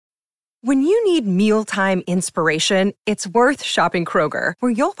When you need mealtime inspiration, it's worth shopping Kroger,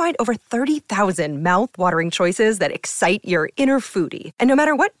 where you'll find over 30,000 mouth-watering choices that excite your inner foodie. And no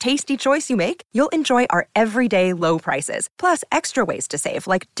matter what tasty choice you make, you'll enjoy our everyday low prices, plus extra ways to save,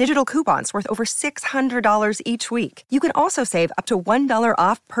 like digital coupons worth over $600 each week. You can also save up to $1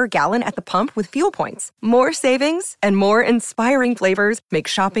 off per gallon at the pump with fuel points. More savings and more inspiring flavors make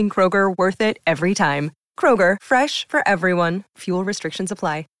shopping Kroger worth it every time. Kroger, fresh for everyone. Fuel restrictions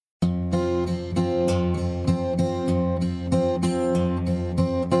apply.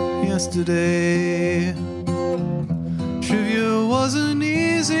 Yesterday, trivia was an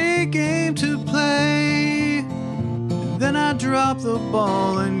easy game to play. Then I dropped the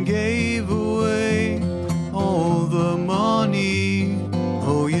ball and gave away all the money.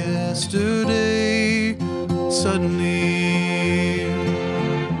 Oh, yesterday, suddenly,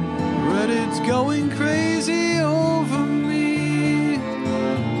 Reddit's going crazy over me,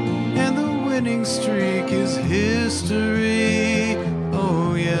 and the winning streak is history.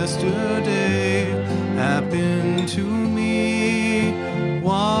 Oh, yesterday happened to me.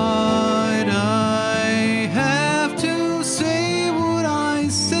 Why'd I have to say what I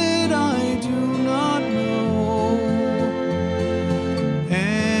said? I do not know.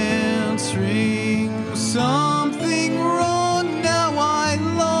 Answering something wrong, now I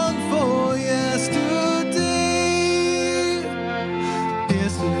long for yesterday.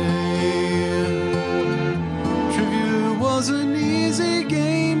 Yesterday, trivia was an easy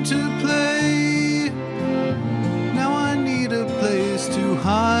game to play. Now I need a place to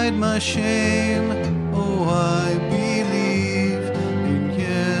hide my shame. Oh, I believe in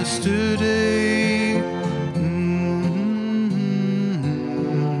yesterday.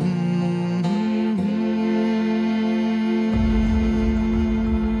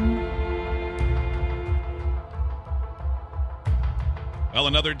 Well,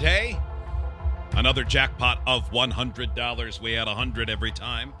 another day. Another jackpot of $100. We had 100 every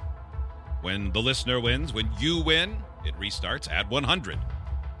time. When the listener wins, when you win, it restarts at 100.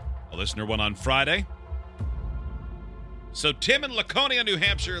 A listener won on Friday. So Tim in Laconia, New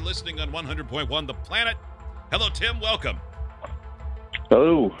Hampshire, listening on 100.1 The Planet. Hello, Tim. Welcome.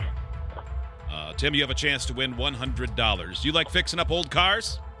 Hello. Tim, you have a chance to win $100. You like fixing up old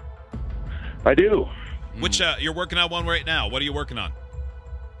cars? I do. Which you're working on one right now. What are you working on?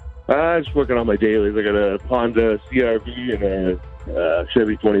 I'm just working on my dailies. I got a Honda CRV and a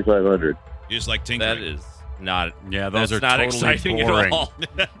Chevy 2500. You just like tinkering? That is not. Yeah, those that's are not totally exciting boring. at all.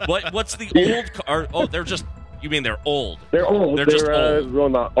 What's the old car? Oh, they're just. You mean they're old? They're old. They're just old. Well,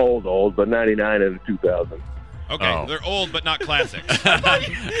 not old, but 99 and a 2000. Okay, Oh. They're old but not classic.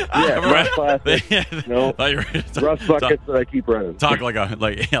 Yeah, rough plastic. No, rust buckets that I keep running. Talk like a cutlass,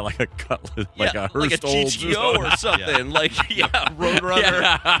 like a like a Hurst old GTO or something. Like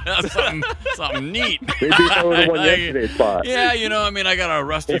Roadrunner. something neat. They beat over the one yesterday's spot. Yeah, I got a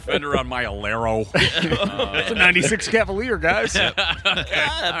rusty fender on my Alero. It's a 96 Cavalier, guys. I'm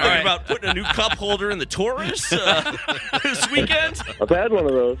thinking about putting a new cup holder in the Taurus this weekend. I've had one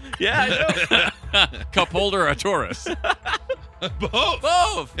of those. Yeah, I know. Cup holder, a Taurus.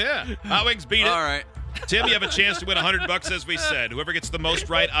 Both. Yeah. Hot Wings beat it. All right. Tim, you have a chance to win $100, as we said. Whoever gets the most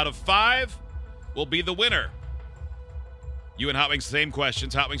right out of 5 will be the winner. You and Hot Wings, same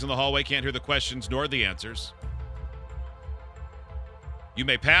questions. Hot Wings in the hallway can't hear the questions nor the answers. You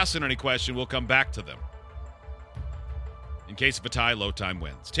may pass on any question. We'll come back to them. In case of a tie, low time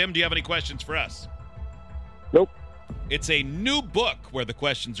wins. Tim, do you have any questions for us? Nope. It's a new book where the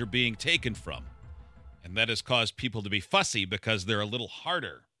questions are being taken from. And that has caused people to be fussy because they're a little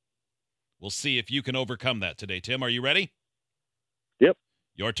harder. We'll see if you can overcome that today. Tim, are you ready? Yep.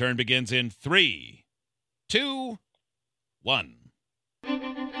 Your turn begins in 3, 2, 1.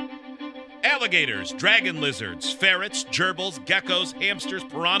 Alligators, dragon lizards, ferrets, gerbils, geckos, hamsters,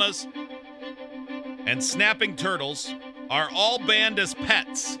 piranhas, and snapping turtles are all banned as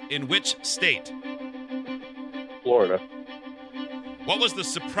pets in which state? Florida. What was the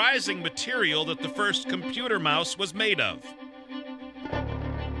surprising material that the first computer mouse was made of?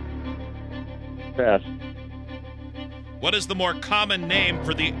 Pass. What is the more common name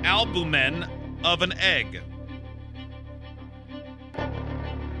for the albumen of an egg?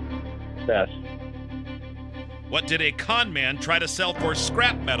 Pass. What did a con man try to sell for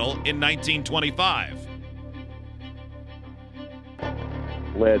scrap metal in 1925?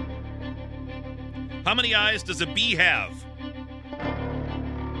 Lead. How many eyes does a bee have?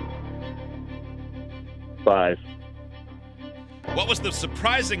 5. What was the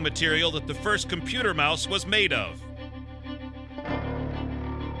surprising material that the first computer mouse was made of?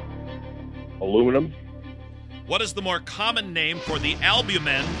 Aluminum. What is the more common name for the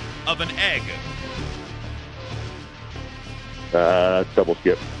albumen of an egg? Double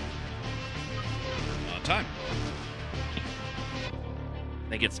skip. Time. I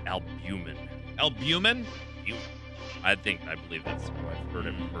think it's albumin. Albumin? I believe that's what I've heard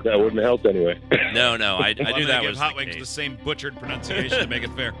it. That wouldn't have helped anyway. No, I Well, I'm knew gonna that give was Hot the Wings case. the same butchered pronunciation to make it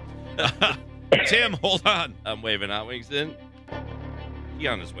fair. Tim, hold on. I'm waving Hot Wings in. He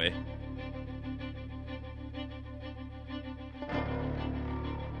on his way.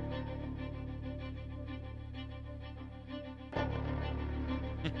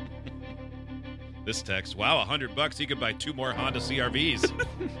 This text, wow, $100, he could buy 2 more Honda CRVs.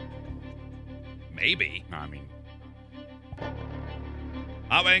 Maybe. I mean,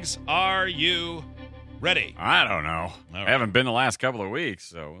 Hot Wings, are you ready? I don't know. right. I haven't been the last couple of weeks,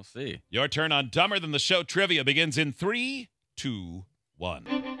 so we'll see. Your turn on Dumber Than the Show trivia begins in 3, 2, 1.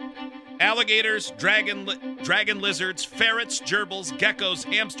 Alligators, dragon lizards, ferrets, gerbils, geckos,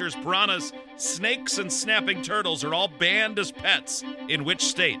 hamsters, piranhas, snakes, and snapping turtles are all banned as pets. In which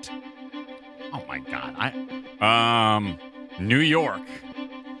state? Oh my God. New York.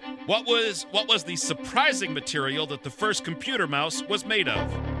 What was the surprising material that the first computer mouse was made of?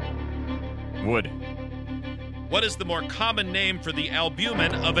 Wood. What is the more common name for the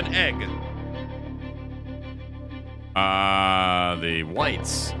albumin of an egg? The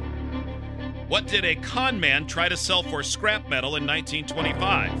whites. What did a con man try to sell for scrap metal in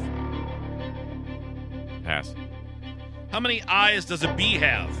 1925? Pass. How many eyes does a bee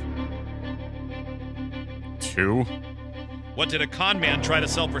have? 2. What did a con man try to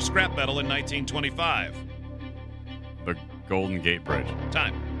sell for scrap metal in 1925? The Golden Gate Bridge.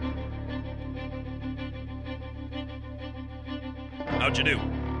 Time. How'd you do?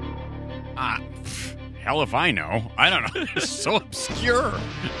 Hell if I know. I don't know. It's so obscure.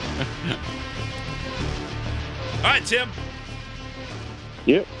 All right, Tim.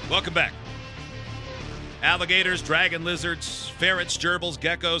 Yep. Welcome back. Alligators, dragon lizards, ferrets, gerbils,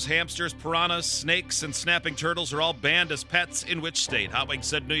 geckos, hamsters, piranhas, snakes, and snapping turtles are all banned as pets in which state? Hot Wings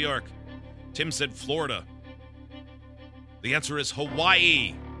said New York. Tim said Florida. The answer is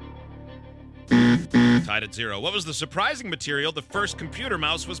Hawaii. Tied at 0. What was the surprising material the first computer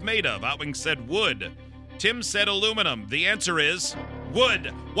mouse was made of? Hot Wings said wood. Tim said aluminum. The answer is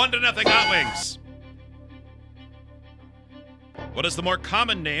wood. 1-0 Hot Wings. What is the more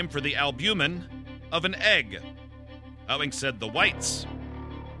common name for the albumin of an egg? Hot Wings said the whites.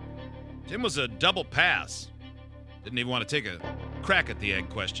 Tim was a double pass. Didn't even want to take a crack at the egg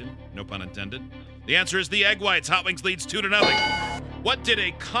question. No pun intended. The answer is the egg whites. Hot Wings leads 2-0. What did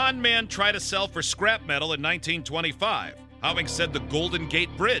a con man try to sell for scrap metal in 1925? Hot Wings said the Golden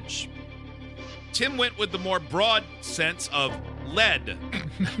Gate Bridge. Tim went with the more broad sense of lead.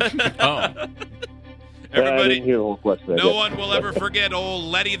 Oh. I Everybody, didn't hear the whole question. no one will ever forget old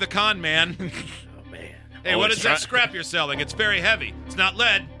Letty the con man. Oh, man. Hey, what is that scrap you're selling? It's very heavy. It's not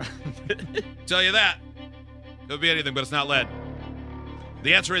lead. Tell you that. Could be anything, but it's not lead.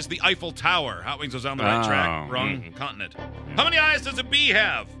 The answer is the Eiffel Tower. Hot Wings was on the right track. Wrong continent. How many eyes does a bee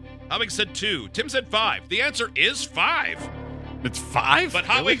have? Hot Wings said 2. Tim said 5. The answer is 5. It's 5? But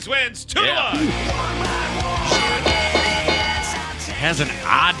Hot Wings wins 2-1. Has an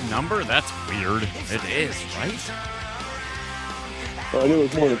odd number? That's weird. It is, right? I knew it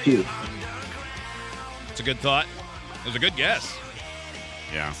was more than 2. It's a good thought. It was a good guess.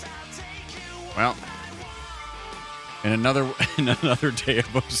 Yeah. Well, in another day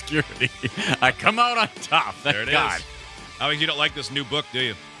of obscurity, I come out on top. Thank There it God. is. Hot Wings, you don't like this new book, do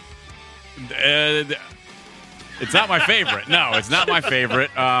you? It's not my favorite. No, it's not my favorite.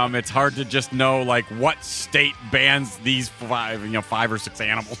 It's hard to just know like what state bans these 5 or 6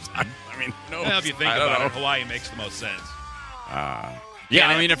 animals. I mean, no. Well, if you think about it, Hawaii makes the most sense. Yeah,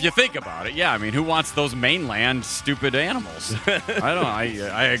 I mean, if you think about it, yeah, I mean, who wants those mainland stupid animals?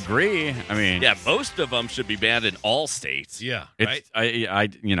 I agree. I mean, Yeah, most of them should be banned in all states. Yeah, it's,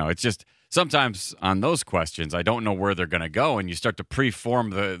 right? it's just sometimes on those questions, I don't know where they're going to go, and you start to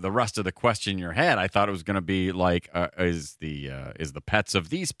preform the rest of the question in your head. I thought it was going to be like, is the pets of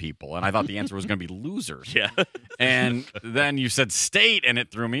these people, and I thought the answer was going to be losers. Yeah. And then you said state, and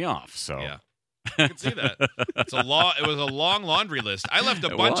it threw me off. So Yeah. I can see that. It was a long laundry list. I left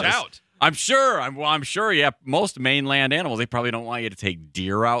a bunch was. out. I'm sure. I'm sure. Yeah, most mainland animals, they probably don't want you to take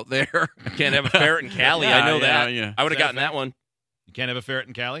deer out there. Can't have a ferret in Cali. Yeah, I know yeah, that. yeah. I would Is have that gotten that one. You can't have a ferret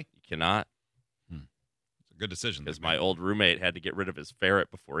in Cali? You cannot, It's a good decision. because my old roommate had to get rid of his ferret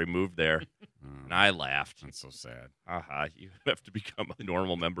before he moved there, and I laughed. That's so sad. You have to become a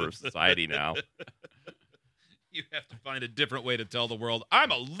normal member of society now. You have to find a different way to tell the world,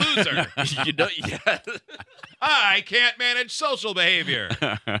 I'm a loser. Yeah. I can't manage social behavior.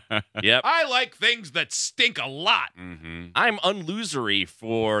 Yep. I like things that stink a lot. Mm-hmm. I'm unlosery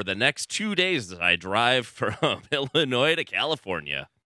for the next 2 days as I drive from Illinois to California.